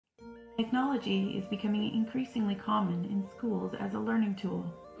Technology is becoming increasingly common in schools as a learning tool.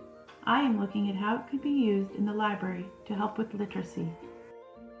 I am looking at how it could be used in the library to help with literacy.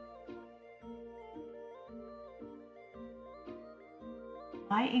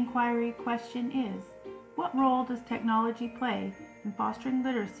 My inquiry question is, what role does technology play in fostering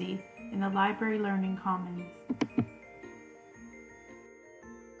literacy in the library learning commons?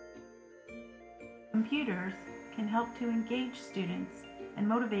 Computers can help to engage students and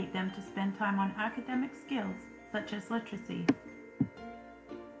motivate them to spend time on academic skills such as literacy.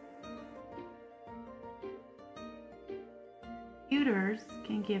 Computers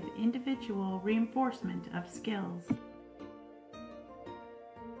can give individual reinforcement of skills.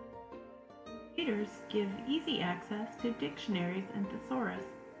 Computers give easy access to dictionaries and thesaurus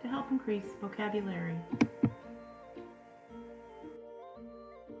to help increase vocabulary.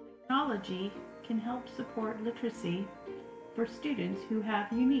 Technology can help support literacy for students who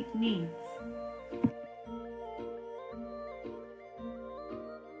have unique needs.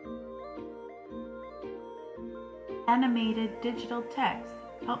 Animated digital text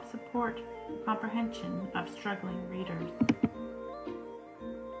helps support the comprehension of struggling readers.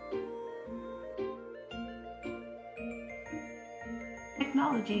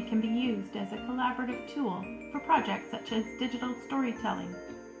 Technology can be used as a collaborative tool for projects such as digital storytelling.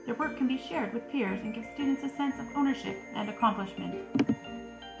 Their work can be shared with peers and give students a sense of ownership and accomplishment.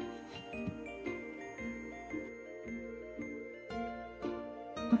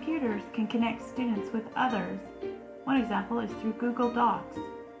 Computers can connect students with others. One example is through Google Docs.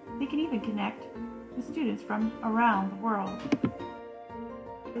 They can even connect with students from around the world.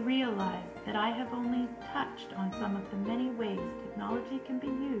 I realize that I have only touched on some of the many ways technology can be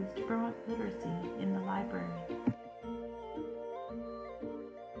used to promote literacy in the library.